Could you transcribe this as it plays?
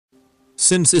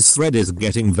Since this thread is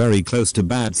getting very close to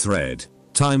bad thread,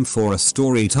 time for a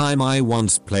story time. I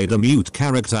once played a mute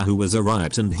character who was a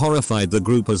riot and horrified the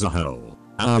group as a whole.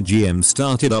 Our GM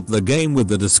started up the game with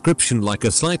the description like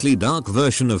a slightly dark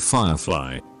version of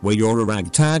Firefly, where you're a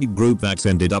ragtag group that's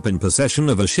ended up in possession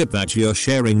of a ship that you're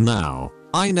sharing now.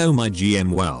 I know my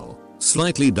GM well.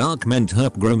 Slightly dark meant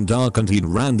herp grim dark, and he'd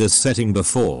ran this setting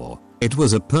before. It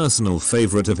was a personal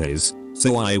favorite of his,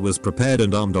 so I was prepared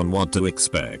and armed on what to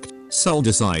expect. So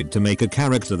decide to make a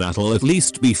character that'll at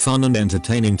least be fun and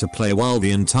entertaining to play while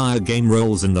the entire game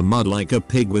rolls in the mud like a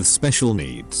pig with special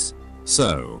needs.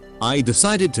 So, I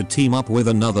decided to team up with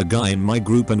another guy in my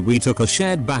group and we took a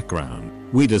shared background.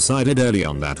 We decided early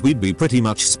on that we'd be pretty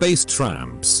much space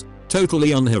tramps.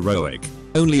 Totally unheroic,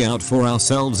 only out for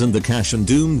ourselves and the cash and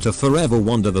doomed to forever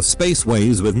wander the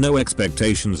spaceways with no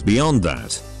expectations beyond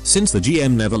that, since the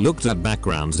GM never looked at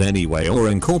backgrounds anyway or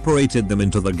incorporated them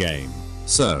into the game.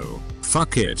 So,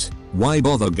 fuck it. Why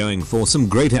bother going for some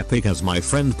great epic? As my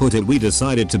friend put it, we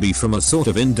decided to be from a sort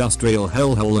of industrial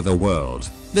hellhole of a world.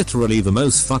 Literally the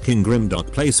most fucking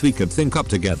grimdark place we could think up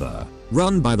together.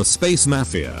 Run by the space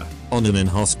mafia. On an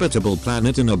inhospitable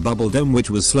planet in a bubble dome which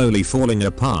was slowly falling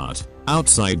apart.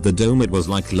 Outside the dome it was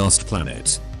like Lost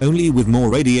Planet, only with more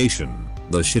radiation.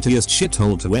 The shittiest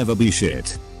shithole to ever be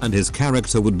shit. And his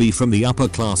character would be from the upper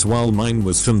class while mine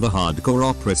was from the hardcore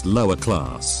oppressed lower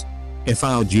class. If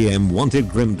our GM wanted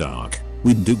grimdark,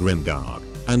 we'd do grimdark,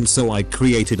 and so I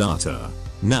created Arthur.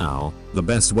 Now, the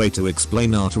best way to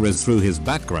explain Arthur is through his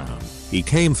background. He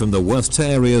came from the worst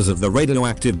areas of the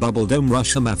radioactive bubble dome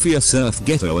Russia mafia surf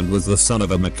ghetto and was the son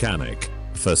of a mechanic.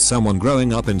 For someone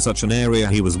growing up in such an area,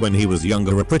 he was when he was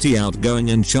younger a pretty outgoing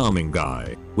and charming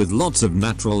guy, with lots of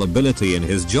natural ability in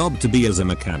his job to be as a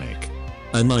mechanic.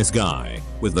 A nice guy,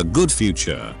 with a good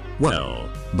future, well,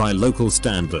 by local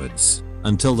standards.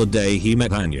 Until the day he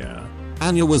met Anya.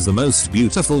 Anya was the most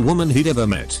beautiful woman he'd ever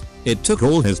met. It took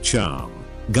all his charm,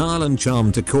 guile and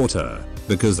charm to court her,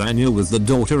 because Anya was the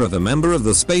daughter of a member of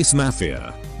the space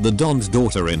mafia. The Don's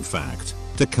daughter, in fact.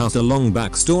 To cut a long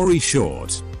backstory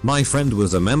short, my friend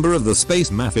was a member of the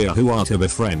space mafia who Arthur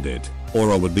befriended,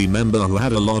 or a would-be member who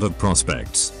had a lot of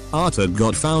prospects. Arthur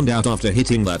got found out after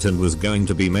hitting that and was going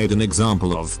to be made an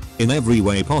example of, in every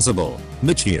way possible.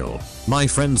 Mitchell, my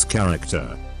friend's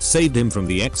character, saved him from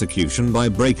the execution by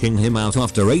breaking him out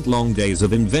after 8 long days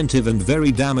of inventive and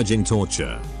very damaging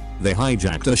torture. They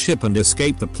hijacked a ship and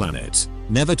escaped the planet,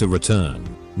 never to return.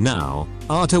 Now,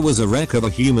 Arthur was a wreck of a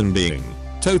human being,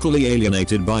 totally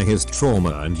alienated by his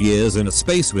trauma and years in a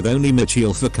space with only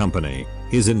Mitchell for company.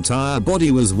 His entire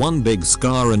body was one big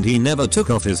scar and he never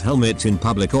took off his helmet in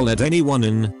public or let anyone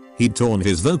in. He'd torn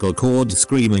his vocal cords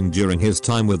screaming during his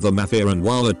time with the mafia, and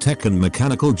while a tech and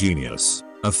mechanical genius,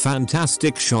 a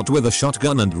fantastic shot with a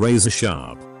shotgun and razor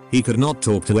sharp, he could not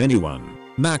talk to anyone.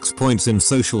 Max points in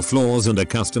social flaws and a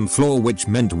custom flaw, which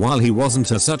meant while he wasn't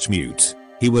a such mute,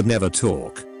 he would never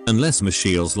talk, unless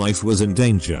Mitchell's life was in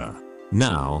danger.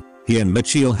 Now, he and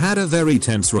Mitchell had a very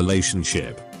tense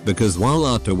relationship, because while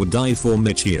Arthur would die for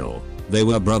Mitchell, they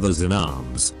were brothers in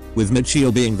arms, with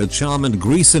Mitchell being the charm and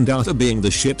grease and Arthur being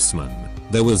the shipsman.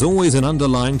 There was always an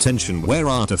underlying tension where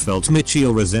Arthur felt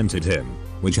Mitchell resented him,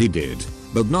 which he did,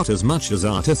 but not as much as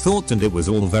Arthur thought, and it was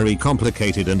all very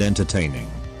complicated and entertaining.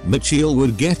 Mitchell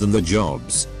would get them the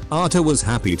jobs. Arthur was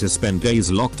happy to spend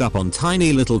days locked up on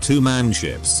tiny little 2-man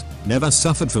ships, never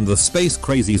suffered from the space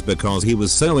crazies because he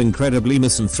was so incredibly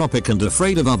misanthropic and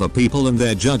afraid of other people and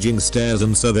their judging stares,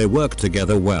 and so they worked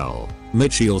together well.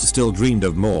 Mitchell still dreamed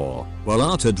of more, while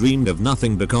Arthur dreamed of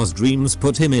nothing because dreams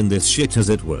put him in this shit as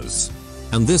it was.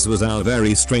 And this was our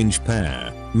very strange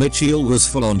pair. Mitchell was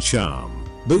full on charm,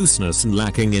 booseness and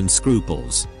lacking in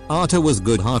scruples. Arthur was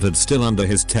good-hearted still under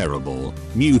his terrible,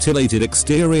 mutilated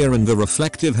exterior and the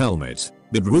reflective helmet,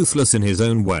 but ruthless in his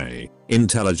own way,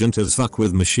 intelligent as fuck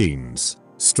with machines,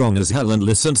 strong as hell and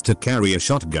listened to carry a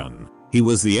shotgun. He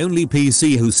was the only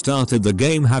PC who started the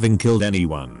game having killed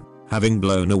anyone, having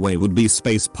blown away would-be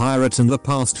space pirates in the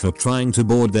past for trying to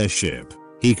board their ship.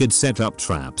 He could set up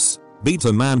traps, beat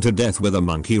a man to death with a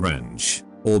monkey wrench,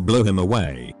 or blow him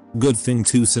away. Good thing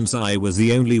too, since I was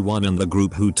the only one in the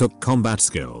group who took combat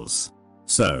skills.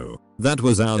 So, that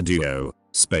was our duo,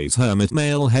 Space Hermit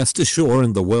Male Hester Shore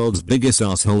and the world's biggest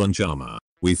asshole and charmer.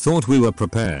 We thought we were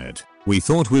prepared. We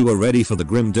thought we were ready for the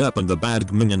grim derp and the bad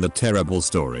gming and the terrible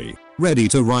story. Ready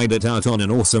to ride it out on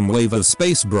an awesome wave of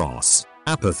space bros,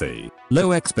 apathy,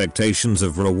 low expectations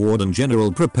of reward and general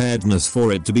preparedness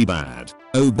for it to be bad.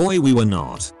 Oh boy, we were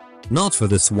not. Not for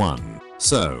this one.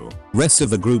 So, rest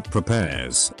of the group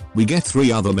prepares. We get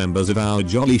 3 other members of our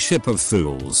jolly ship of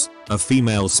fools. A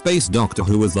female space doctor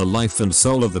who was the life and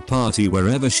soul of the party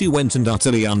wherever she went and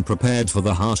utterly unprepared for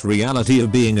the harsh reality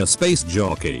of being a space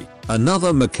jockey.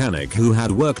 Another mechanic who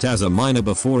had worked as a miner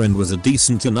before and was a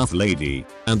decent enough lady.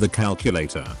 And the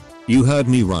calculator. You heard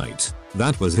me right.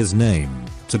 That was his name.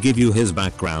 To give you his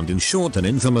background in short, an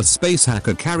infamous space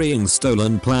hacker carrying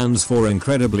stolen plans for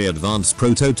incredibly advanced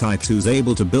prototypes who's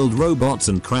able to build robots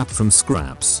and crap from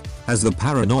scraps. Has the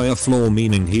paranoia flaw,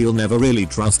 meaning he'll never really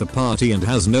trust the party and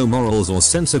has no morals or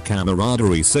sense of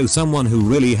camaraderie, so someone who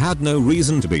really had no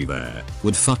reason to be there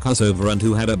would fuck us over, and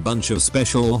who had a bunch of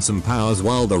special awesome powers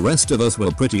while the rest of us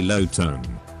were pretty low tone.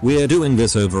 We're doing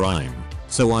this over IM.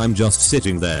 So I'm just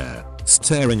sitting there,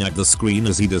 staring at the screen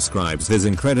as he describes his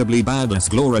incredibly badass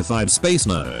glorified space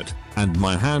nerd, and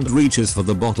my hand reaches for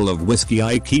the bottle of whiskey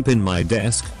I keep in my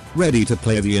desk, ready to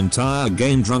play the entire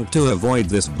game drunk to avoid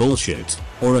this bullshit,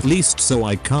 or at least so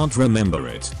I can't remember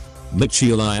it.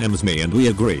 Mitchell IMs me and we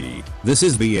agree, this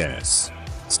is BS.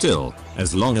 Still,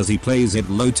 as long as he plays it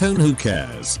low tone, who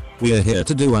cares? We're here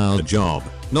to do our job,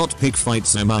 not pick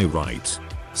fights, am I right?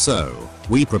 So,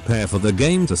 we prepare for the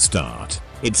game to start.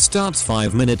 It starts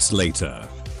 5 minutes later.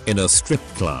 In a strip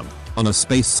club. On a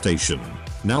space station.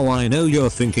 Now I know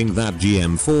you're thinking that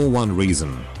GM for one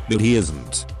reason, but he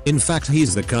isn't. In fact,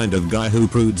 he's the kind of guy who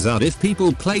prudes out if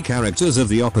people play characters of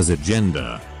the opposite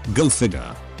gender. Go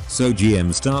figure. So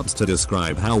GM starts to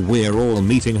describe how we're all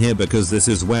meeting here because this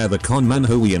is where the conman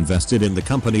who we invested in the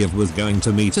company of was going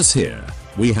to meet us here.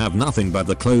 We have nothing but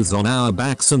the clothes on our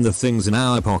backs and the things in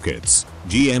our pockets.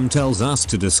 GM tells us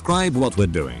to describe what we're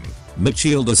doing.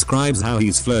 Mitchell describes how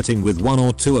he's flirting with 1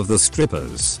 or 2 of the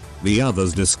strippers. The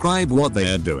others describe what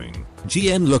they are doing.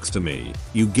 GM looks to me.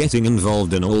 You getting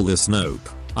involved in all this? Nope.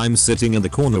 I'm sitting in the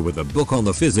corner with a book on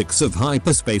the physics of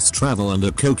hyperspace travel and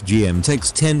a Coke. GM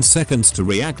takes 10 seconds to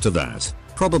react to that,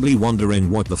 probably wondering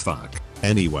what the fuck.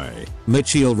 Anyway,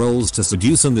 Mitchell rolls to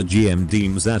seduce and the GM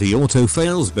deems that he auto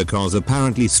fails because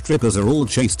apparently strippers are all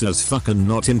chaste as fuck and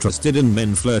not interested in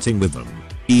men flirting with them.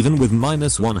 Even with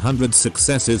 -100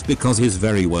 successes, because his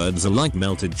very words are like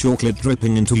melted chocolate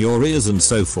dripping into your ears and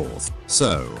so forth.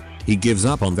 So, he gives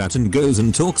up on that and goes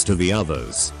and talks to the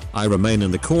others. I remain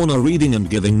in the corner reading and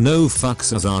giving no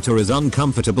fucks as Arthur is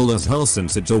uncomfortable as hell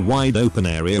since it's a wide open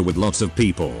area with lots of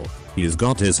people. He's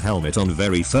got his helmet on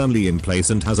very firmly in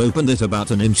place and has opened it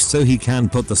about an inch so he can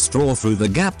put the straw through the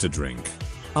gap to drink.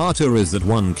 Arthur is that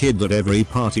one kid at every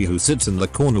party who sits in the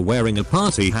corner wearing a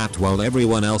party hat while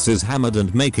everyone else is hammered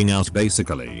and making out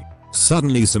basically.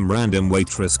 Suddenly some random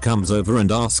waitress comes over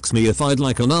and asks me if I'd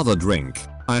like another drink.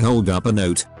 I hold up a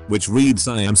note, which reads,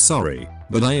 I am sorry,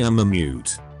 but I am a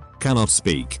mute. Cannot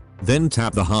speak. Then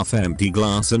tap the half-empty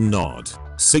glass and nod,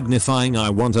 signifying I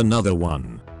want another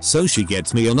one. So she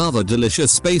gets me another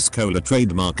delicious space cola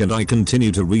trademark and I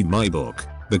continue to read my book.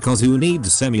 Because who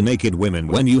needs semi-naked women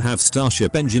when you have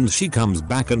Starship engines? She comes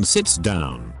back and sits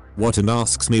down. What, and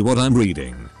asks me what I'm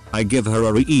reading. I give her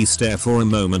a re-stare for a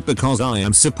moment because I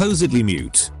am supposedly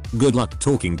mute. Good luck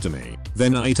talking to me.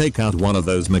 Then I take out one of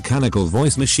those mechanical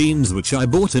voice machines which I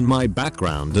bought in my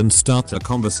background and start a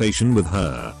conversation with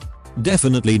her.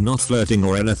 Definitely not flirting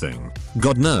or anything.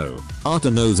 God no.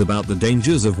 Arthur knows about the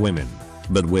dangers of women.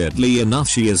 But weirdly enough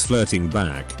she is flirting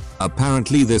back.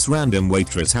 Apparently this random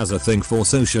waitress has a thing for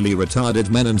socially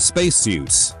retarded men and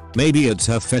spacesuits. Maybe it's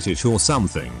her fetish or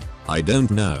something. I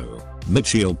don't know.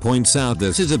 Mitchell points out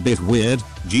this is a bit weird.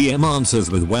 GM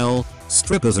answers with, well,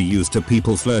 strippers are used to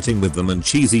people flirting with them and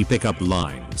cheesy pickup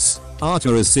lines.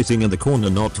 Arthur is sitting in the corner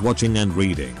not watching and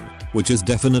reading, which is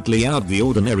definitely out the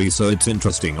ordinary, so it's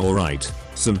interesting, alright.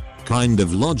 Some kind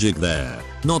of logic there.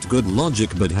 Not good logic,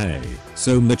 but hey.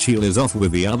 So Mitchell is off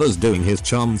with the others doing his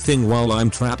charm thing while I'm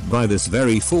trapped by this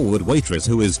very forward waitress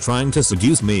who is trying to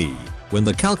seduce me, when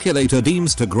the calculator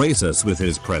deems to grace us with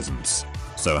his presence.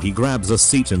 So he grabs a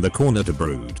seat in the corner to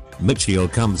brood. Mitchell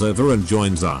comes over and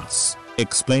joins us,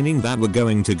 explaining that we're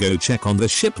going to go check on the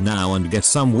ship now and get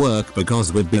some work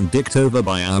because we've been dicked over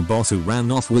by our boss who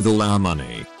ran off with all our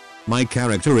money. My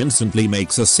character instantly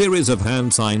makes a series of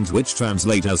hand signs which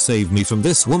translate as save me from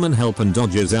this woman, help, and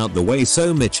dodges out the way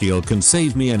so Mitchell can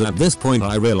save me, and at this point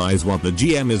I realize what the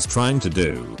GM is trying to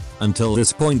do. Until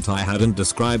this point I hadn't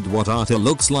described what Arthur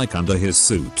looks like under his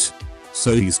suit.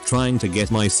 So he's trying to get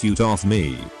my suit off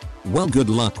me. Well, good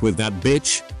luck with that,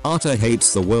 bitch. Arthur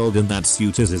hates the world and that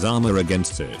suit is his armor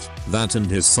against it. That and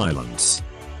his silence.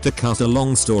 To cut a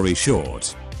long story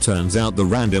short, turns out the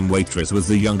random waitress was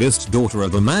the youngest daughter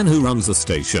of the man who runs the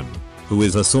station, who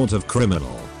is a sort of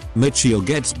criminal. Mitchell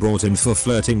gets brought in for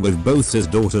flirting with both his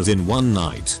daughters in one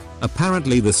night.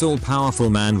 Apparently this all-powerful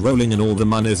man rolling in all the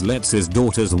monies lets his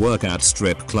daughters work at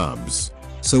strip clubs.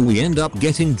 So we end up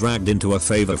getting dragged into a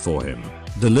favor for him,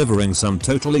 delivering some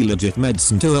totally legit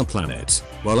medicine to a planet,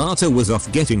 while Arthur was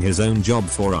off getting his own job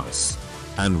for us.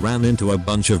 And ran into a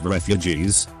bunch of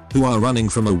refugees, who are running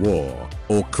from a war,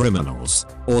 or criminals,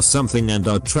 or something and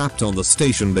are trapped on the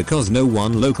station because no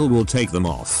one local will take them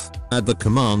off, at the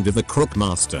command of the crook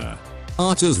master.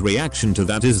 Arthur's reaction to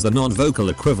that is the non-vocal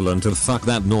equivalent of "fuck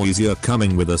that noise, you're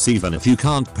coming with us even if you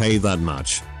can't pay that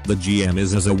much." The GM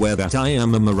is as aware that I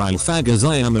am a morale fag as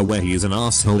I am aware he's an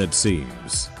asshole, it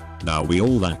seems. Now we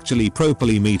all actually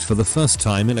properly meet for the first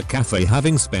time in a cafe,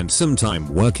 having spent some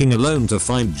time working alone to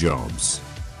find jobs.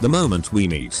 The moment we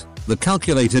meet, the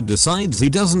calculator decides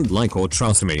he doesn't like or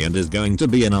trust me and is going to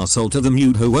be an asshole to the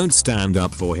mute who won't stand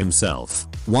up for himself.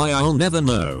 Why, I'll never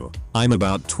know. I'm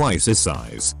about twice his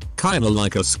size, kinda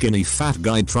like a skinny fat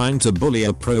guy trying to bully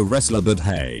a pro wrestler, but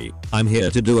hey, I'm here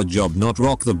to do a job, not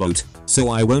rock the boat, so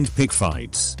I won't pick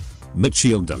fights.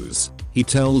 Mitchell does. He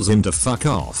tells him to fuck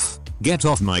off, get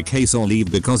off my case or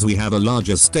leave because we have a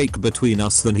larger stake between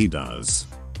us than he does.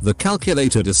 The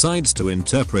calculator decides to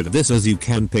interpret this as you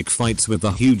can pick fights with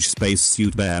the huge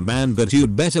spacesuit bear man, but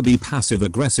you'd better be passive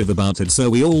aggressive about it, so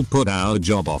we all put our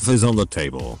job offers on the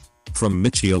table. From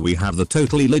Mitchell we have the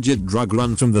totally legit drug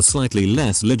run from the slightly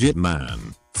less legit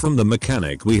man. From the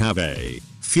mechanic we have a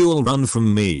fuel run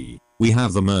from me. We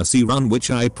have the mercy run, which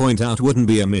I point out wouldn't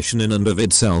be a mission in and of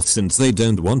itself since they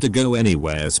don't want to go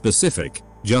anywhere specific,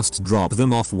 just drop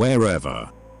them off wherever.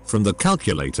 From the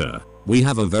calculator, we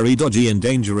have a very dodgy and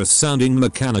dangerous sounding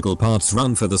mechanical parts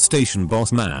run for the station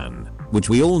boss man, which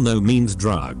we all know means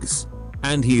drugs.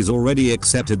 And he's already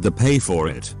accepted the pay for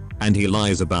it. And he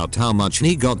lies about how much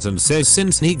he got and says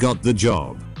since he got the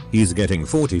job, he's getting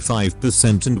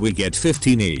 45% and we get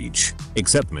 15 each.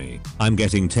 Except me, I'm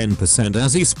getting 10%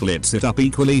 as he splits it up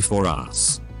equally for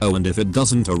us. Oh, and if it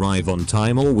doesn't arrive on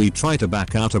time or we try to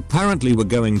back out, apparently we're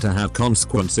going to have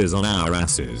consequences on our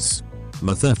asses.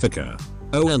 Motherfucker.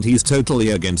 Oh, and he's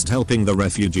totally against helping the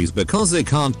refugees because they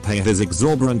can't pay his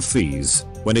exorbitant fees,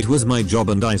 when it was my job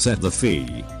and I set the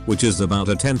fee, which is about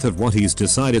a tenth of what he's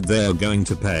decided they're going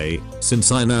to pay,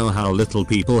 since I know how little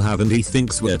people have and he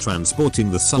thinks we're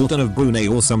transporting the Sultan of Brunei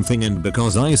or something, and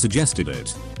because I suggested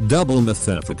it. Double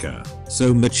motherfucker.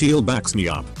 So Mitchell backs me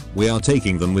up. We are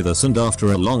taking them with us, and after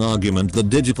a long argument the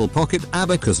digital pocket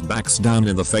abacus backs down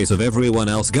in the face of everyone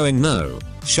else going, "No,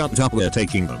 shut up, we're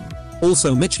taking them."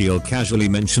 Also Mitchell casually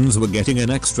mentions we're getting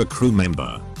an extra crew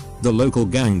member. The local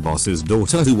gang boss's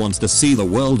daughter who wants to see the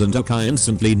world, and I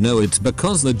instantly know it's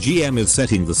because the GM is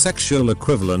setting the sexual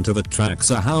equivalent of a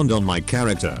Traxxas hound on my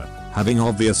character, having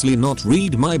obviously not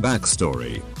read my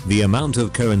backstory. The amount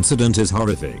of coincidence is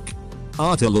horrific.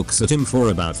 Arthur looks at him for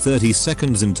about 30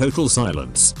 seconds in total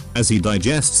silence, as he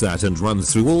digests that and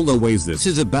runs through all the ways this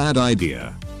is a bad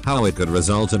idea, how it could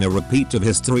result in a repeat of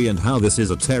history, and how this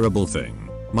is a terrible thing.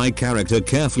 My character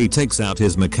carefully takes out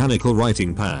his mechanical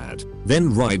writing pad,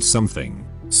 then writes something,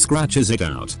 scratches it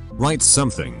out, writes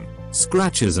something,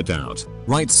 scratches it out,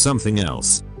 writes something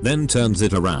else, then turns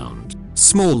it around.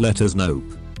 Small letters nope,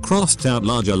 crossed out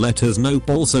larger letters nope,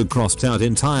 also crossed out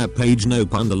entire page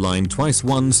nope, underlined twice.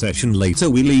 One session later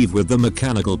we leave with the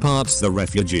mechanical parts, the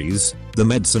refugees, the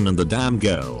medicine and the damn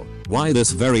girl. Why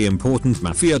this very important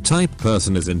mafia type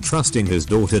person is entrusting his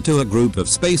daughter to a group of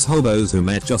space hobos who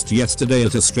met just yesterday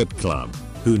at a strip club,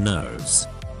 who knows?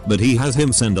 But he has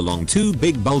him send along 2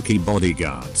 big bulky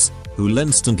bodyguards, who'll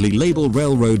instantly label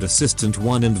Railroad Assistant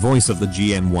 1 and voice of the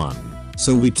GM 1.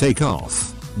 So we take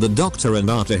off. The doctor and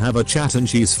Arthur have a chat and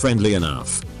she's friendly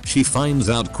enough. She finds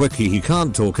out quickly he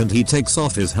can't talk and he takes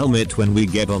off his helmet when we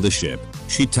get on the ship.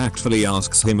 She tactfully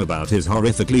asks him about his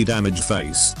horrifically damaged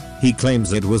face. He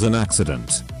claims it was an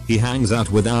accident. He hangs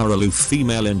out with our aloof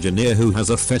female engineer who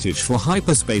has a fetish for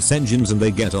hyperspace engines and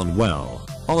they get on well.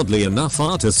 Oddly enough,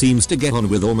 Arthur seems to get on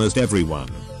with almost everyone,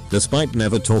 despite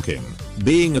never talking,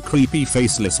 being a creepy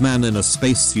faceless man in a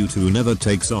spacesuit who never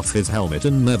takes off his helmet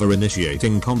and never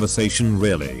initiating conversation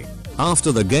really.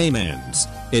 After the game ends,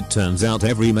 it turns out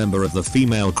every member of the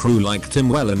female crew liked him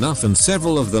well enough and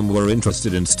several of them were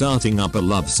interested in starting up a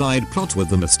love side plot with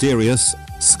the mysterious,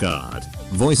 scarred,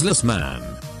 voiceless man.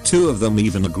 2 of them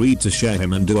even agreed to share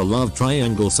him and do a love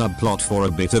triangle subplot for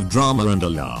a bit of drama and a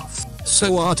laugh.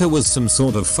 So Arthur was some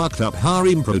sort of fucked up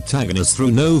harem protagonist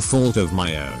through no fault of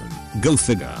my own. Go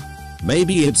figure.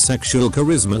 Maybe it's sexual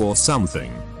charisma or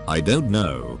something. I don't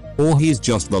know. Or he's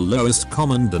just the lowest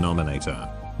common denominator.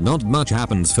 Not much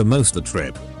happens for most of the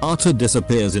trip. Arthur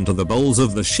disappears into the bowels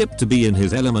of the ship to be in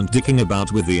his element, dicking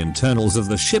about with the internals of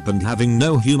the ship and having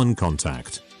no human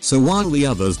contact. So while the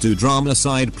others do drama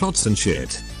side plots and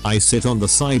shit, I sit on the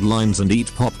sidelines and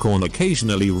eat popcorn,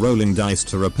 occasionally rolling dice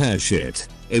to repair shit.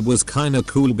 It was kinda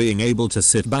cool being able to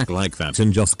sit back like that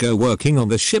and just go working on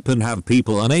the ship and have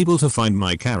people unable to find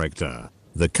my character.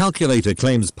 The calculator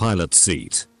claims pilot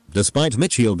seat, despite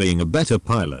Mitchell being a better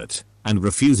pilot, and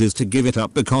refuses to give it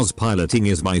up because piloting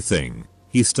is my thing.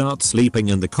 He starts sleeping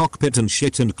in the cockpit and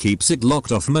shit and keeps it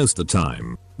locked off most of the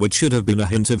time, which should have been a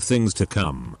hint of things to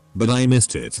come, but I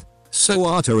missed it. So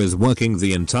Arthur is working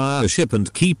the entire ship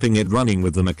and keeping it running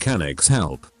with the mechanic's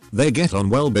help. They get on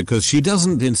well because she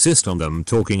doesn't insist on them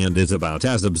talking and is about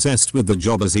as obsessed with the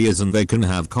job as he is, and they can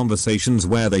have conversations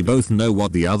where they both know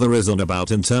what the other is on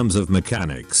about in terms of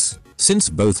mechanics. Since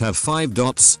both have 5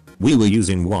 dots, we were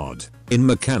using WAD in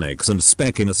mechanics and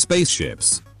spec in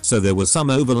spaceships, so there was some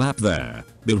overlap there,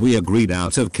 but we agreed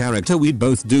out of character we'd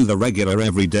both do the regular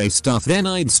everyday stuff, then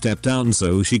I'd step down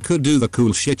so she could do the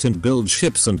cool shit and build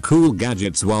ships and cool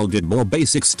gadgets while did more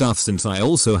basic stuff, since I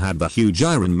also had the huge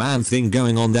Iron Man thing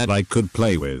going on that I could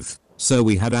play with. So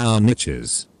we had our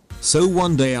niches. So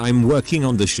one day I'm working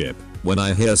on the ship when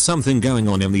I hear something going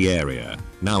on in the area.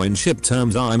 Now in ship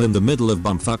terms I'm in the middle of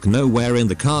bumfuck nowhere in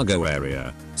the cargo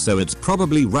area, so it's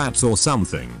probably rats or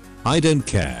something. I don't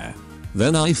care.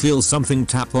 Then I feel something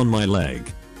tap on my leg.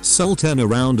 So turn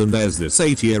around and there's this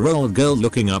 8-year-old girl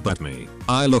looking up at me.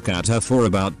 I look at her for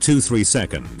about 2-3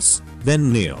 seconds.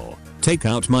 Then kneel, take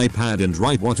out my pad and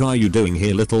write, "What are you doing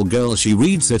here, little girl?" She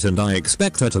reads it and I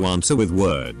expect her to answer with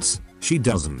words. She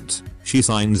doesn't. She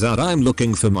signs out, "I'm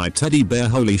looking for my teddy bear."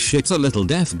 Holy shit, a little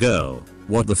deaf girl.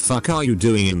 What the fuck are you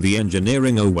doing in the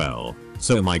engineering? Oh well.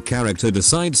 So my character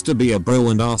decides to be a bro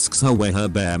and asks her where her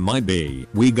bear might be.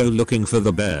 We go looking for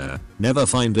the bear, never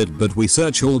find it, but we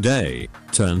search all day.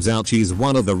 Turns out she's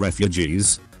one of the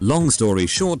refugees. Long story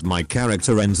short, my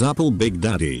character ends up all Big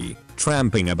Daddy,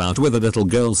 tramping about with a little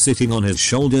girl sitting on his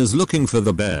shoulders looking for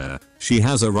the bear. She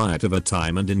has a riot of a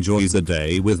time and enjoys the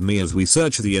day with me as we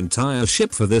search the entire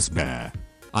ship for this bear.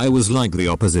 I was like the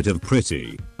opposite of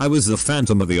pretty. I was the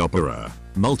Phantom of the Opera,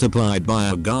 multiplied by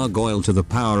a gargoyle to the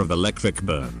power of electric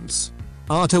burns.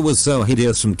 Arthur was so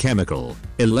hideous from chemical,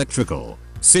 electrical,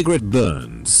 cigarette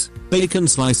burns, bacon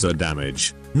slicer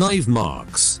damage, knife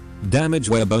marks, damage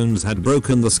where bones had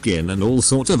broken the skin, and all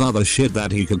sorts of other shit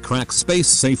that he could crack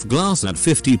space-safe glass at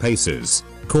 50 paces,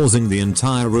 causing the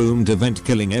entire room to vent,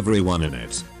 killing everyone in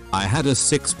it. I had a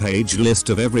 6-page list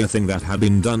of everything that had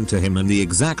been done to him and the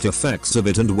exact effects of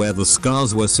it and where the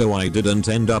scars were, so I didn't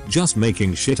end up just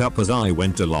making shit up as I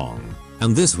went along.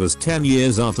 And this was 10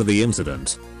 years after the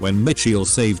incident, when Mitchell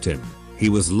saved him. He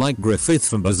was like Griffith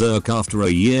from Berserk after a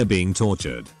year being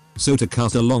tortured. So to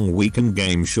cut a long weekend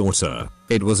game shorter,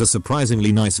 it was a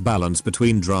surprisingly nice balance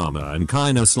between drama and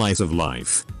kinda slice of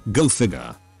life. Go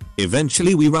figure.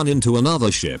 Eventually we run into another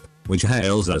ship, which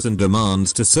hails us and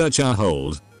demands to search our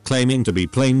hold, claiming to be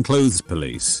plainclothes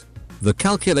police. The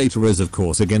calculator is of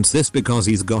course against this because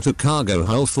he's got a cargo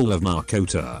hull full of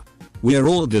narcota. We're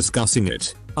all discussing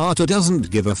it. Arthur doesn't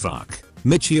give a fuck.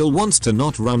 Mitchell wants to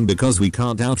not run because we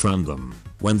can't outrun them.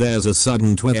 When there's a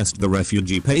sudden twist, the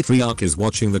refugee patriarch is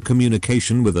watching the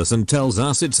communication with us and tells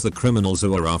us it's the criminals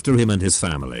who are after him and his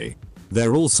family.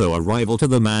 They're also a rival to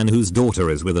the man whose daughter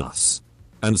is with us.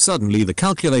 And suddenly the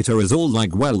calculator is all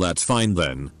like, well, that's fine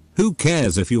then. Who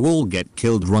cares if you all get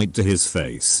killed, right to his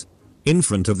face. In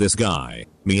front of this guy,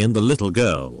 me and the little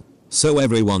girl. So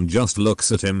everyone just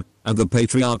looks at him, and the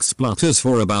patriarch splutters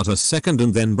for about a second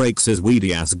and then breaks his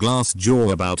weedy ass glass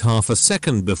jaw about half a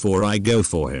second before I go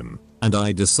for him. And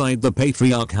I decide the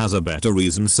patriarch has a better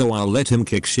reason, so I'll let him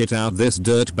kick shit out this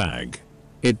dirtbag.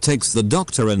 It takes the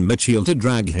doctor and Mitchell to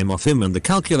drag him off him, and the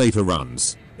calculator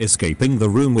runs, escaping the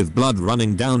room with blood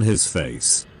running down his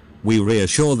face. We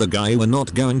reassure the guy we're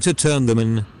not going to turn them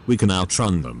in, we can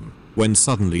outrun them. When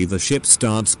suddenly the ship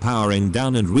starts powering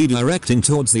down and redirecting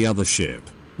towards the other ship.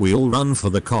 We all run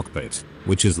for the cockpit,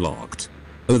 which is locked.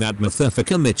 Oh, that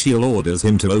motherfucker. Mitchell orders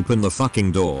him to open the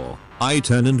fucking door. I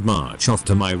turn and march off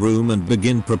to my room and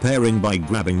begin preparing by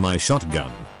grabbing my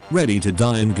shotgun, ready to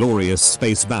die in glorious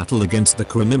space battle against the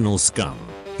criminal scum.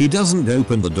 He doesn't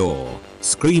open the door,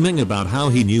 screaming about how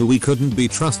he knew we couldn't be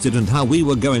trusted and how we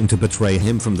were going to betray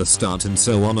him from the start and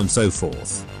so on and so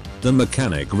forth. The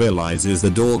mechanic realizes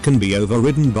the door can be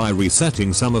overridden by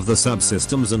resetting some of the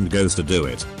subsystems and goes to do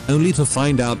it, only to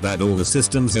find out that all the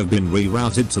systems have been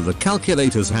rerouted to the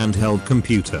calculator's handheld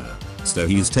computer. So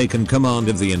he's taken command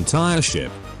of the entire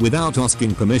ship, without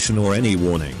asking permission or any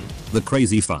warning. The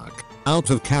crazy fuck. Out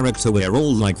of character we're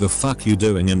all like, the fuck you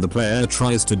doing, and the player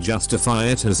tries to justify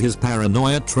it as his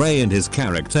paranoia Trey and his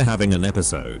character having an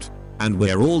episode. And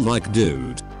we're all like,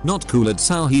 dude, not cool, it's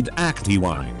how he'd act, he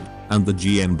whined. And the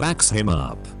GM backs him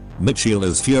up. Mitchell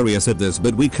is furious at this,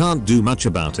 but we can't do much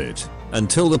about it.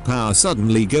 Until the power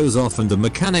suddenly goes off and the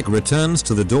mechanic returns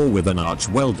to the door with an arch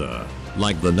welder.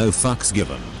 Like the no fucks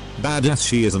given badass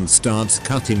she is, and starts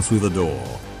cutting through the door.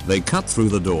 They cut through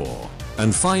the door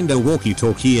and find a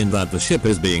walkie-talkie, and that the ship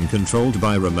is being controlled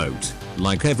by remote,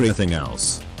 like everything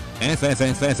else.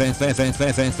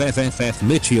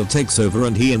 Mitchell takes over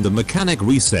and he and the mechanic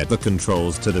reset the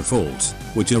controls to default,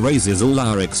 which erases all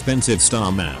our expensive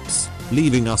star maps,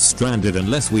 leaving us stranded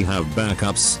unless we have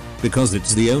backups, because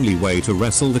it's the only way to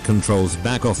wrestle the controls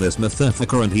back off this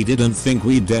motherfucker, and he didn't think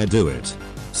we'd dare do it.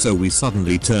 So we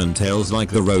suddenly turn tails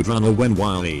like the Roadrunner when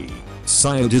Wile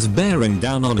Coyote is bearing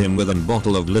down on him with a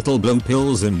bottle of little blow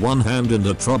pills in one hand and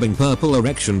a throbbing purple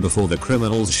erection before the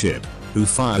criminal's ship, who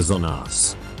fires on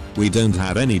us. We don't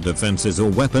have any defenses or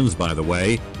weapons, by the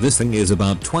way. This thing is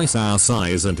about twice our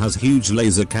size and has huge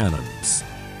laser cannons.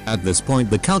 At this point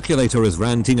the calculator is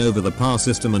ranting over the power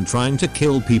system and trying to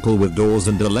kill people with doors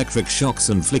and electric shocks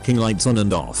and flicking lights on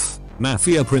and off.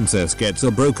 Mafia princess gets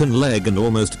a broken leg and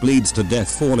almost bleeds to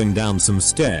death falling down some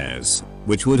stairs,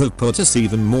 which would have put us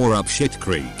even more up shit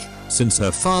creek, since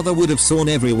her father would have sawn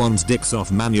everyone's dicks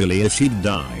off manually if she'd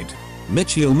died.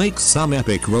 Mitchell makes some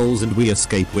epic rolls and we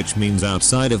escape, which means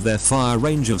outside of their fire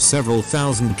range of several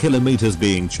thousand kilometers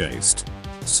being chased.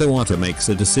 So Otto makes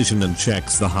a decision and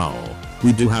checks the hull.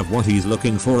 We do have what he's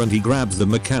looking for, and he grabs the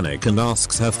mechanic and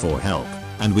asks her for help,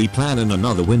 and we plan in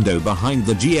another window behind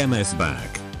the GM's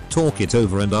back, talk it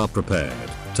over and are prepared.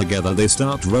 Together they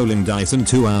start rolling dice, and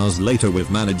 2 hours later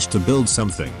we've managed to build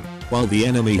something. While the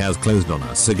enemy has closed on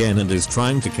us again and is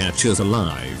trying to catch us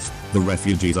alive, the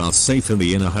refugees are safe in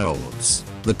the inner holds.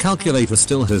 The calculator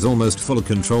still has almost full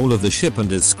control of the ship and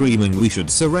is screaming we should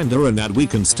surrender and that we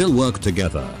can still work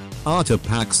together. Arta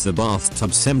packs the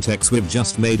bathtub Semtex we've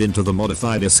just made into the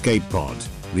modified escape pod,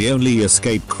 the only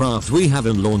escape craft we have,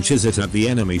 and launches it at the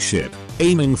enemy ship,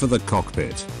 aiming for the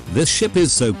cockpit. This ship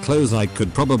is so close I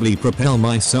could probably propel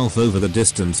myself over the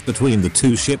distance between the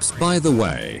two ships, by the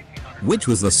way, which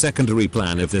was the secondary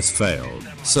plan if this failed.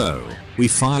 So we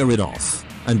fire it off,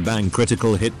 and bang,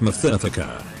 critical hit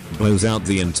motherfucker. Blows out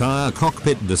the entire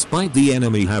cockpit despite the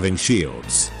enemy having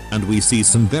shields, and we see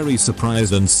some very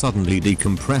surprised and suddenly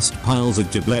decompressed piles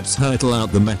of giblets hurtle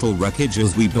out the metal wreckage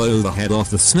as we blow the head off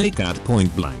the snake at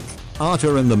point blank.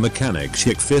 Arta and the mechanic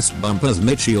shake fist bump as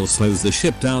Mitchell slows the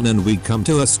ship down and we come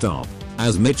to a stop.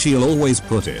 As Mitchell always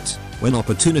put it, when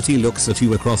opportunity looks at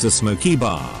you across a smoky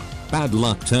bar, bad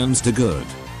luck turns to good.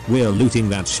 We're looting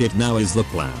that shit now is the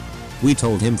plan. We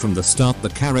told him from the start the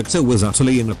character was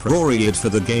utterly inappropriate for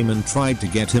the game and tried to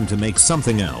get him to make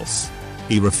something else.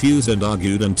 He refused and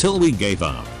argued until we gave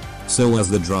up. So as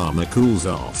the drama cools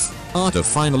off, Arta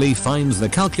finally finds the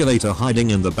calculator hiding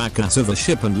in the back ass of the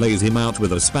ship and lays him out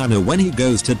with a spanner when he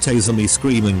goes to taser me,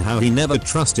 screaming how he never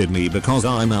trusted me because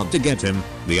I'm out to get him.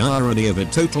 The irony of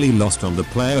it totally lost on the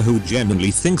player, who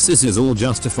genuinely thinks this is all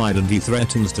justified, and he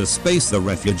threatens to space the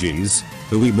refugees,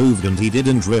 who we moved and he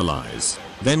didn't realize.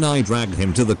 Then I drag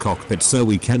him to the cockpit so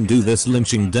we can do this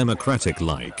lynching democratic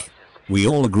like. We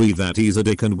all agree that he's a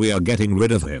dick and we are getting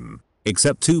rid of him.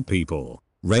 Except two people,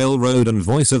 Railroad and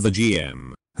voice of the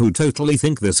GM, who totally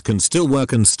think this can still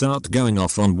work and start going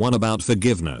off on one about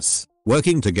forgiveness,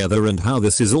 working together, and how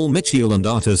this is all Mitchell and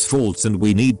Arta's faults and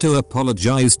we need to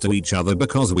apologize to each other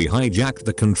because we hijacked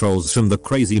the controls from the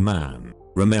crazy man.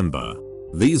 Remember,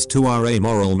 these two are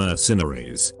amoral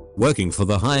mercenaries, working for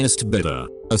the highest bidder,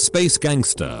 a space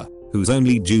gangster, whose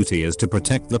only duty is to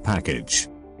protect the package,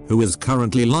 who is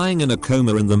currently lying in a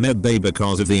coma in the med bay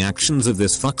because of the actions of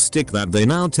this fuckstick that they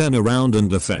now turn around and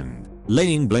defend,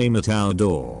 laying blame at our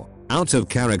door. Out of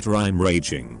character I'm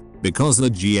raging, because the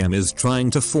GM is trying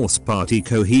to force party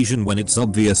cohesion when it's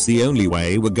obvious the only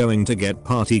way we're going to get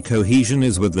party cohesion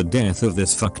is with the death of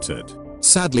this fucktard.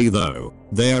 Sadly though,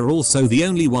 they are also the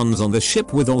only ones on the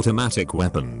ship with automatic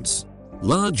weapons.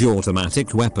 Large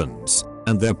automatic weapons,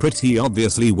 and they're pretty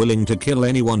obviously willing to kill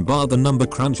anyone bar the number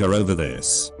cruncher over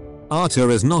this. Arta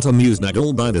is not amused at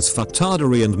all by this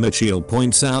fucktardery, and Mitchell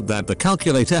points out that the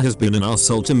calculator has been an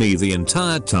arsehole to me the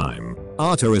entire time.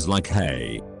 Arta is like,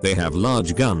 hey, they have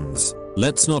large guns,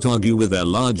 let's not argue with their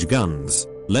large guns,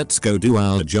 let's go do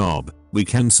our job, we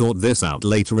can sort this out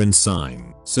later in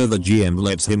sign. So the GM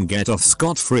lets him get off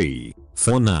scot-free,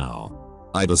 for now.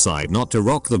 I decide not to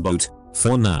rock the boat,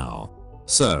 for now.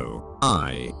 So,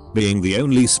 I, being the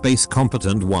only space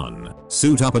competent one,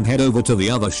 suit up and head over to the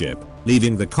other ship,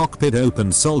 leaving the cockpit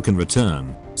open so can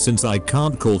return, since I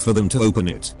can't call for them to open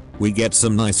it. We get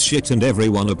some nice shit and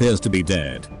everyone appears to be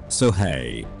dead, so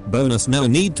hey, bonus, no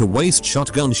need to waste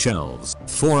shotgun shells.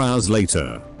 4 hours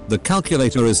later, the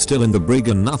calculator is still in the brig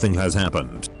and nothing has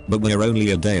happened, but we're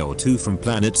only a day or two from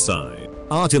planet side.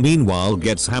 Arta meanwhile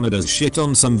gets hammered as shit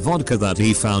on some vodka that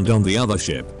he found on the other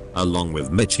ship, along with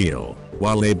Mitchell,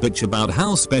 while they bitch about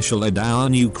how special our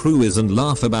new crew is and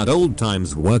laugh about old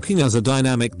times working as a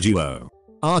dynamic duo.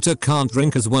 Arta can't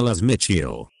drink as well as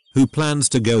Mitchell, who plans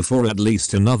to go for at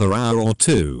least another hour or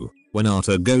two. When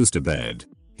Arta goes to bed,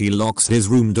 he locks his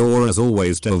room door as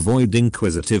always to avoid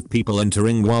inquisitive people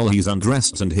entering while he's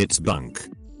undressed and hits bunk.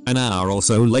 An hour or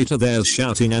so later there's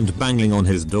shouting and banging on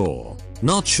his door.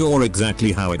 Not sure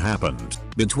exactly how it happened,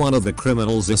 but one of the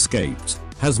criminals escaped,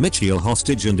 has Mitchell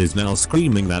hostage and is now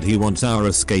screaming that he wants our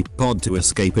escape pod to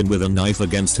escape in with a knife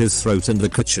against his throat in the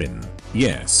kitchen.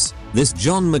 Yes, this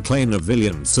John McClane of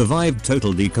Villian survived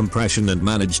total decompression and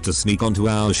managed to sneak onto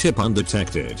our ship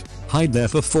undetected, hide there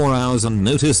for 4 hours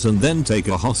unnoticed and then take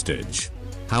a hostage.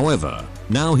 However,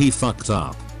 now he fucked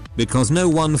up, because no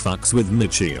one fucks with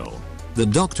Mitchell. The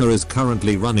doctor is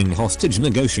currently running hostage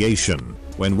negotiation,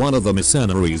 when one of the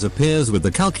mercenaries appears with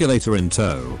the calculator in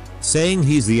tow, saying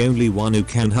he's the only one who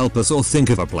can help us or think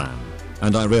of a plan.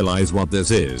 And I realize what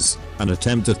this is, an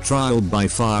attempt at trial by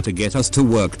fire to get us to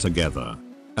work together.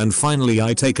 And finally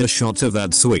I take a shot of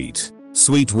that sweet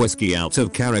whiskey out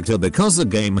of character because the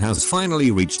game has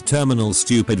finally reached terminal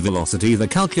stupid velocity. The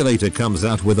calculator comes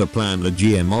out with a plan. The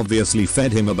GM obviously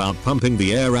fed him about pumping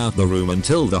the air out the room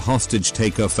until the hostage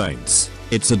taker faints.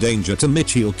 It's a danger to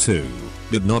Mitchell too,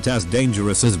 but not as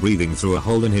dangerous as breathing through a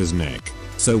hole in his neck.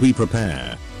 So we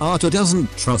prepare. Arta doesn't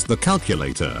trust the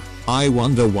calculator, I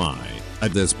wonder why,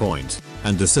 at this point,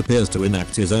 and disappears to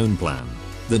enact his own plan.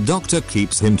 The doctor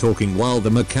keeps him talking while the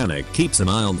mechanic keeps an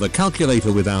eye on the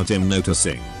calculator without him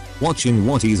noticing, watching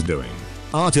what he's doing.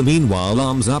 Arta meanwhile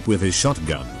arms up with his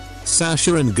shotgun,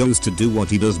 Sasha, and goes to do what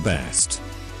he does best.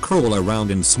 Crawl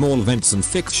around in small vents and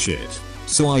fix shit.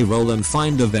 So I roll and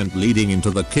find a vent leading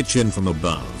into the kitchen from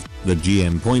above. The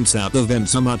GM points out the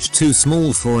vents are much too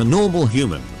small for a normal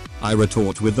human. I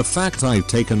retort with the fact I've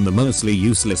taken the mostly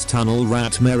useless tunnel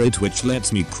rat merit which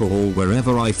lets me crawl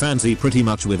wherever I fancy pretty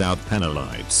much without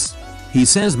penalities. He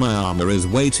says my armor is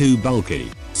way too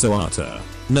bulky, so Arta,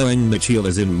 knowing Mitchell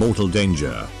is in mortal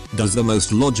danger, does the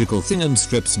most logical thing and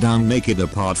strips down naked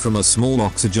apart from a small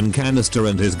oxygen canister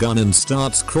and his gun and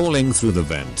starts crawling through the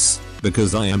vents.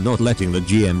 Because I am not letting the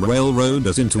GM railroad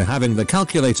us into having the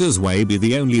calculator's way be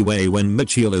the only way. When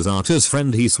Mitchell is Arta's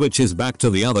friend he switches back to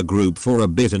the other group for a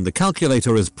bit and the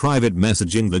calculator is private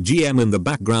messaging the GM in the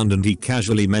background and he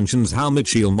casually mentions how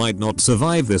Mitchell might not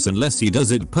survive this unless he does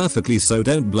it perfectly, so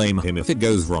don't blame him if it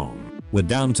goes wrong. We're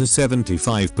down to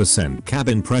 75%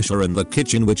 cabin pressure in the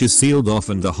kitchen which is sealed off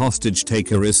and the hostage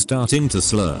taker is starting to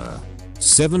slur.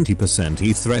 70%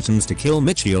 he threatens to kill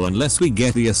Mitchell unless we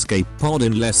get the escape pod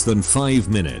in less than 5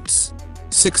 minutes.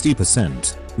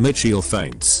 60% Mitchell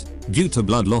faints due to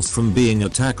blood loss from being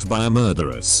attacked by a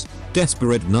murderous,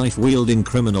 desperate knife-wielding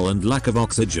criminal and lack of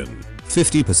oxygen.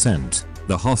 50%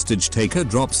 the hostage taker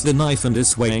drops the knife and is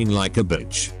swaying like a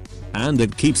bitch. And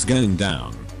it keeps going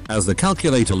down, as the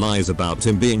calculator lies about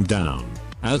him being down,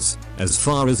 as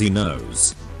far as he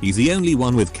knows, he's the only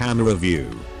one with camera view.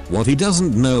 What he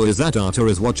doesn't know is that Arta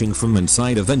is watching from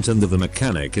inside a vent and the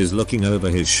mechanic is looking over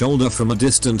his shoulder from a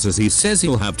distance as he says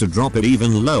he'll have to drop it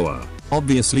even lower,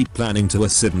 obviously planning to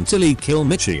accidentally kill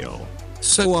Mitchell.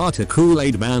 So Arta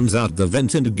Kool-Aid mans out the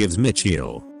vent and gives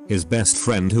Mitchell, his best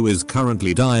friend who is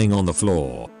currently dying on the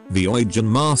floor, the oxygen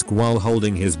mask while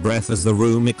holding his breath as the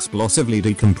room explosively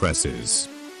decompresses.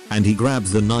 And he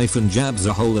grabs the knife and jabs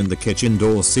a hole in the kitchen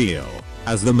door seal.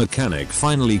 As the mechanic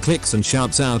finally clicks and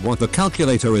shouts out what the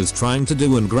calculator is trying to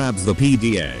do and grabs the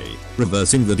PDA,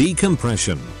 reversing the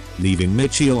decompression, leaving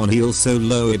Mitchell on heal so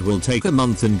low it will take a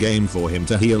month in game for him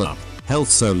to heal up, health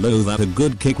so low that a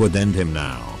good kick would end him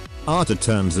now. Arta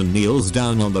turns and kneels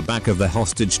down on the back of the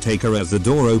hostage taker as the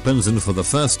door opens and for the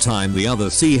first time the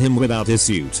others see him without his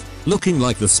suit, looking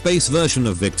like the space version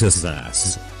of Victor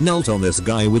Zsasz, knelt on this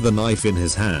guy with a knife in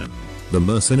his hand. The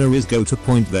mercenaries go to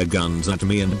point their guns at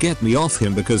me and get me off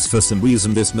him because for some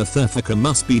reason this motherfucker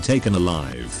must be taken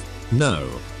alive. No,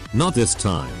 not this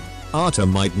time. Arta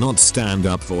might not stand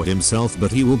up for himself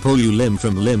but he will pull you limb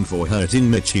from limb for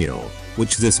hurting Mitchell,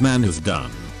 which this man has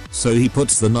done. So he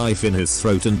puts the knife in his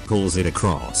throat and pulls it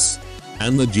across.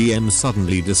 And the GM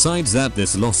suddenly decides that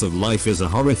this loss of life is a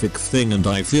horrific thing and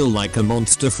I feel like a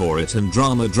monster for it, and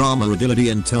drama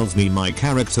riddledy, and tells me my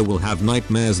character will have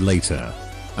nightmares later.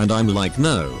 And I'm like,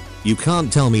 no, you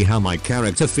can't tell me how my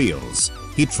character feels.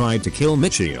 He tried to kill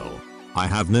Mitchell. I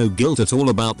have no guilt at all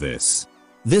about this.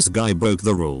 This guy broke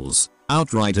the rules,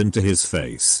 outright into his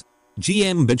face.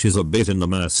 GM bitches a bit in the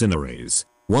mercenaries.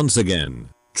 Once again,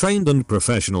 trained and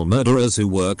professional murderers who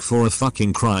work for a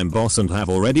fucking crime boss and have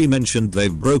already mentioned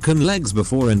they've broken legs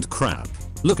before and crap.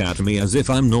 Look at me as if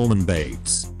I'm Norman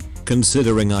Bates.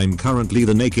 Considering I'm currently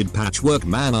the naked patchwork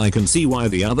man, I can see why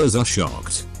the others are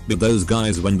shocked. But those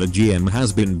guys, when the GM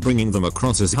has been bringing them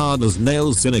across as hard as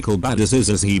nails cynical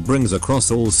badasses as he brings across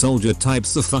all soldier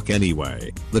types the fuck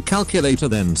anyway. The calculator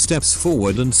then steps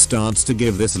forward and starts to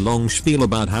give this long spiel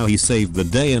about how he saved the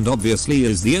day and obviously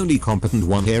is the only competent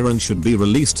one here and should be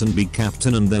released and be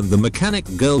captain, and then the mechanic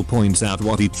girl points out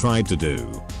what he tried to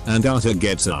do. And Arthur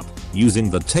gets up, using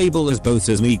the table as both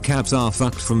his kneecaps are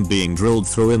fucked from being drilled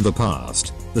through in the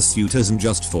past. The suit isn't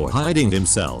just for hiding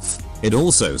himself. It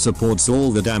also supports all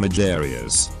the damaged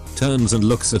areas. Turns and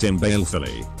looks at him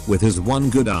balefully, with his one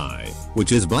good eye,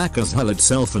 which is black as hell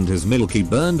itself, and his milky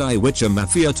burned eye which a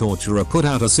mafia torturer put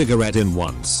out a cigarette in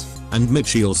once. And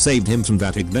Mitchell saved him from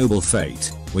that ignoble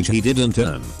fate, which he didn't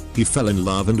earn. He fell in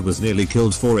love and was nearly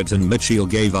killed for it, and Mitchell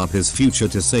gave up his future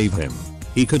to save him.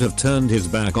 He could have turned his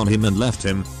back on him and left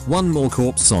him, one more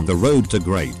corpse on the road to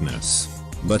greatness.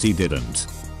 But he didn't.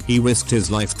 He risked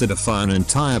his life to defy an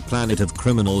entire planet of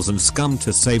criminals and scum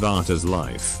to save Arthur's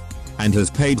life. And has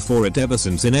paid for it ever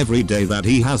since in every day that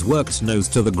he has worked nose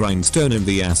to the grindstone in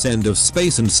the ass end of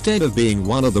space instead of being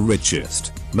one of the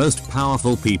richest, most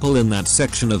powerful people in that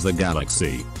section of the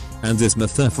galaxy. And this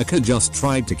motherfucker just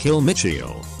tried to kill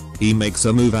Mitchell. He makes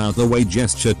a move out the way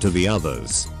gesture to the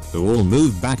others, who all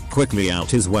move back quickly out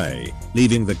his way,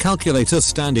 leaving the calculator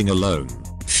standing alone.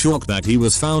 Shocked that he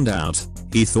was found out,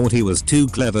 he thought he was too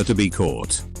clever to be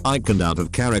caught. Iconed out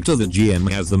of character, the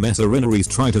GM has the mercenaries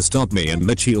try to stop me and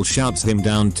Mitchell shouts him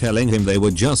down, telling him they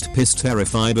were just pissed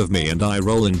terrified of me, and I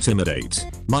roll intimidate,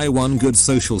 my one good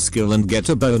social skill, and get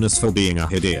a bonus for being a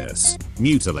hideous,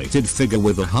 mutilated figure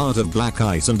with a heart of black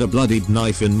ice and a bloodied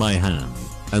knife in my hand.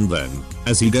 And then,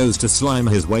 as he goes to slime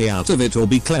his way out of it or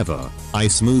be clever, I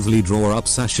smoothly draw up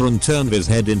Sasha and turn his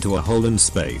head into a hole in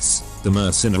space. The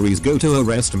mercenaries go to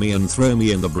arrest me and throw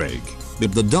me in the brig,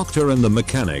 but the doctor and the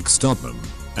mechanic stop them,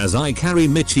 as I carry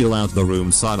Mitchell out the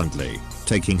room silently,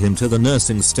 taking him to the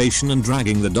nursing station and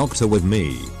dragging the doctor with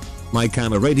me. My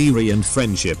camaraderie and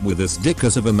friendship with this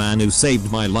dickus of a man who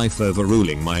saved my life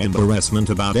overruling my embarrassment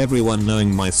about everyone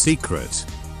knowing my secret.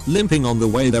 Limping on the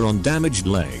way there on damaged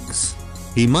legs.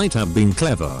 He might have been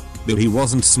clever, but he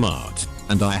wasn't smart,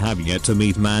 and I have yet to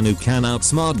meet man who can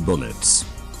outsmart bullets.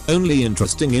 Only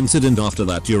interesting incident after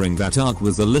that during that arc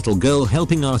was the little girl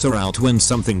helping Arthur out when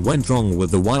something went wrong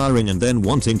with the wiring and then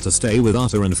wanting to stay with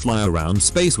Arthur and fly around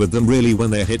space with them really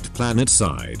when they hit planet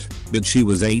side. But she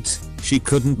was 8, she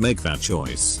couldn't make that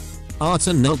choice.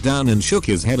 Arthur knelt down and shook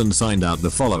his head and signed out the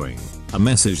following, a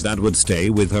message that would stay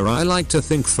with her, I like to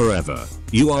think forever.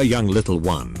 You are young little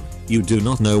one. You do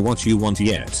not know what you want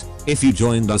yet. If you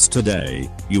joined us today,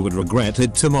 you would regret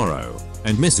it tomorrow,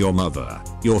 and miss your mother,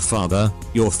 your father,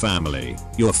 your family,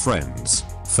 your friends,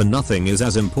 for nothing is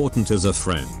as important as a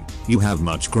friend. You have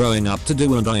much growing up to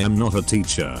do, and I am not a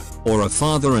teacher, or a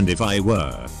father, and if I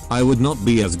were, I would not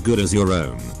be as good as your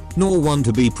own, nor one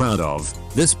to be proud of.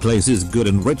 This place is good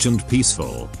and rich and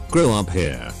peaceful. Grow up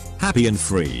here, happy and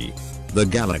free. The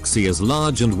galaxy is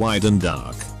large and wide and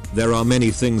dark. There are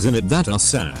many things in it that are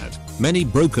sad, many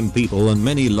broken people and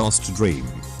many lost dreams.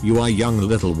 You are young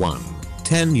little one,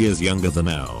 10 years younger than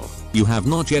Elle. You have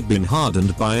not yet been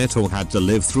hardened by it or had to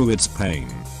live through its pain.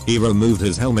 He removed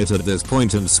his helmet at this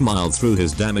point and smiled through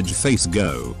his damaged face.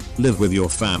 Go, live with your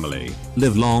family,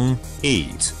 live long,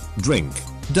 eat, drink,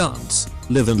 dance,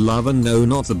 live and love, and know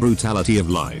not the brutality of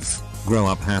life. Grow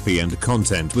up happy and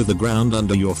content with the ground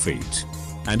under your feet.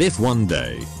 And if one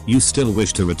day, you still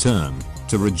wish to return,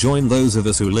 to rejoin those of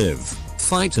us who live,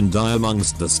 fight and die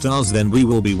amongst the stars, then we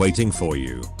will be waiting for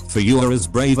you, for you are as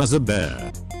brave as a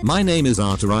bear. My name is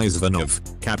Artur Izvanov,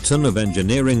 Captain of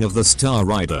Engineering of the Star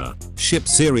Rider, ship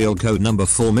serial code number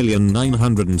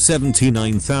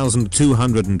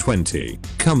 4,979,220.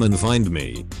 Come and find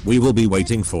me, we will be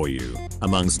waiting for you,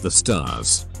 amongst the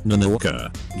stars.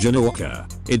 Nanoka, Janoka,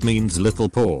 it means little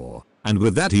paw. And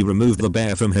with that he removed the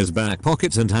bear from his back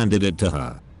pocket and handed it to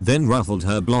her, then ruffled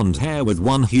her blonde hair with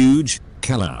one huge,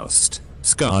 calloused,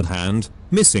 scarred hand,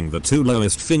 missing the 2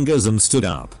 lowest fingers, and stood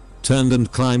up, turned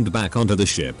and climbed back onto the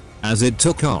ship. As it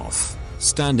took off,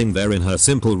 Standing there in her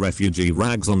simple refugee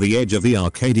rags on the edge of the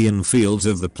Arcadian fields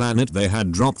of the planet they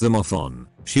had dropped them off on,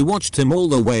 she watched him all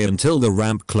the way until the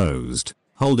ramp closed,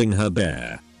 holding her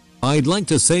bear. I'd like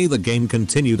to say the game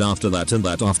continued after that, and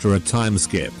that after a time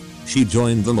skip, she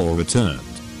joined them or returned,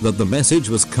 that the message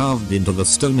was carved into the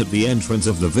stone at the entrance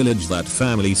of the village that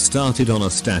family started on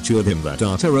a statue of him, that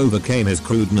Arthur overcame his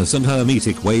crudeness and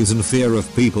hermetic ways and fear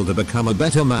of people to become a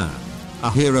better man,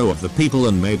 a hero of the people,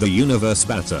 and made the universe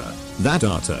better. That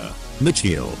Arthur,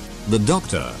 Michiel, the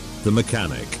doctor, the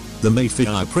mechanic, the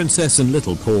Mayfair princess and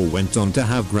little Paul went on to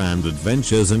have grand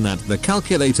adventures, and that the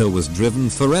calculator was driven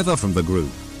forever from the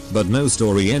group. But no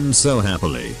story ends so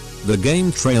happily. The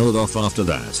game trailed off after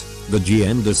that, the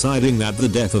GM deciding that the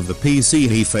death of the PC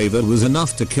he favored was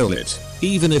enough to kill it.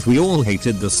 Even if we all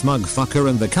hated the smug fucker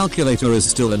and the calculator is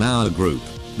still in our group,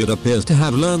 it appears to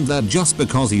have learned that just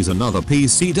because he's another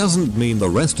PC doesn't mean the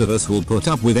rest of us will put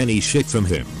up with any shit from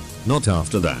him. Not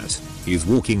after that. He's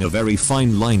walking a very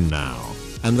fine line now.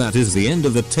 And that is the end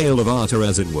of the tale of Arthur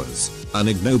as it was. An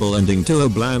ignoble ending to a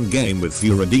bland game with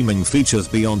few redeeming features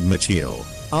beyond Michiel,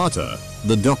 Arthur,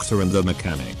 the doctor and the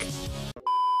mechanic.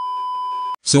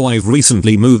 So I've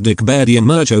recently moved Neckbeardia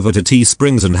merch over to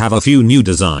Teesprings and have a few new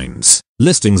designs.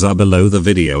 Listings are below the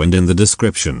video and in the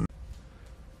description.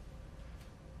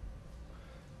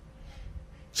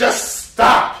 Just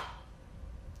stop!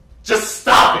 Just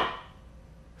stop it!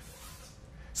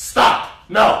 Stop!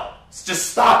 No!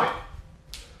 Just stop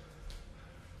it!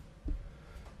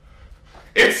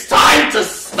 It's time to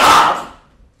stop!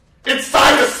 It's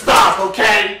time to stop,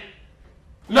 okay?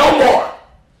 No more!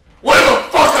 Where the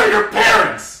fuck are your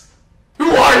parents? Who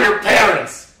are your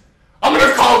parents? I'm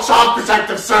gonna call Child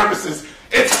Protective Services.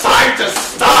 It's time